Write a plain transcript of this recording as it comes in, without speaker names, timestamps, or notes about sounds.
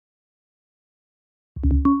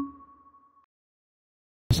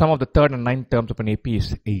sum of the third and ninth terms of an AP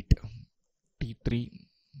is 8. T3,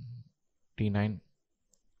 T9,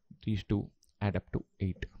 these two add up to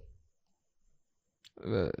 8.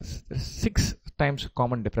 6 times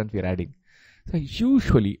common difference we are adding. So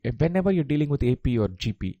usually, whenever you're dealing with AP or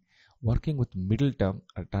GP, working with middle term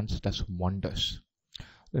does wonders.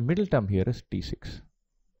 The middle term here is T6.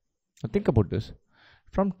 Now think about this.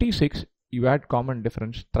 From T6, you add common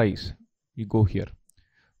difference thrice, you go here.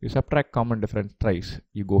 You subtract common difference thrice,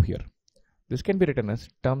 you go here. This can be written as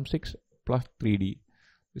term 6 plus 3D.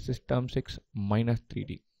 This is term 6 minus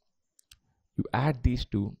 3D. You add these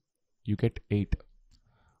two, you get 8.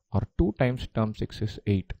 Or 2 times term 6 is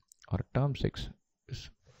 8. Or term 6 is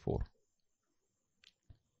 4.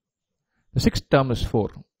 The sixth term is 4.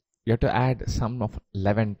 You have to add sum of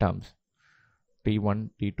 11 terms. T1,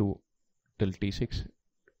 T2 till T6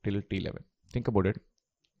 till T11. Think about it.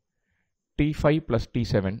 T5 plus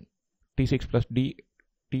T7, T6 plus D,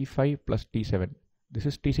 T5 plus T7. This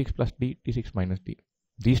is T6 plus D, T6 minus D.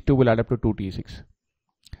 These two will add up to 2T6.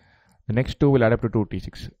 The next two will add up to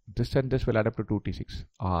 2T6. This and this will add up to 2T6.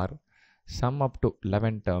 Or sum up to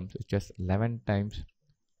 11 terms is just 11 times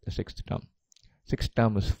the sixth term. Sixth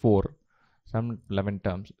term is 4. Sum 11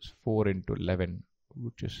 terms is 4 into 11,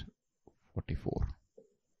 which is 44.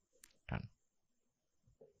 Done.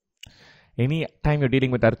 Any time you're dealing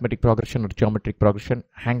with arithmetic progression or geometric progression,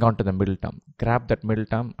 hang on to the middle term. Grab that middle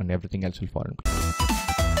term and everything else will fall in place.